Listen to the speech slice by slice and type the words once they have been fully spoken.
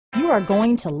are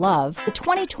going to love the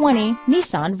 2020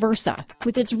 Nissan Versa.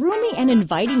 With its roomy and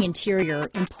inviting interior,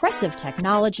 impressive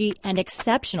technology, and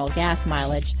exceptional gas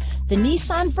mileage, the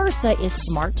Nissan Versa is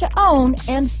smart to own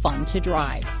and fun to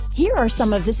drive. Here are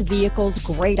some of this vehicle's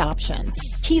great options: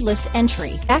 keyless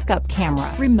entry, backup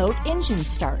camera, remote engine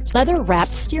start,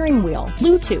 leather-wrapped steering wheel,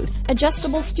 Bluetooth,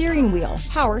 adjustable steering wheel,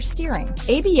 power steering,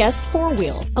 ABS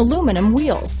 4-wheel, aluminum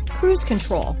wheels, cruise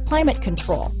control, climate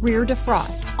control, rear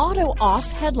defrost, auto-off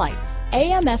headlights,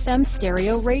 AM/FM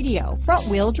stereo radio,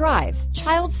 front-wheel drive,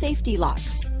 child safety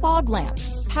locks, fog lamps,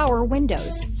 power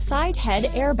windows, side head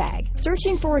airbag.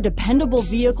 Searching for a dependable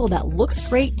vehicle that looks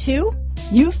great too?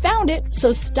 You found it,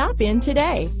 so stop in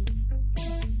today.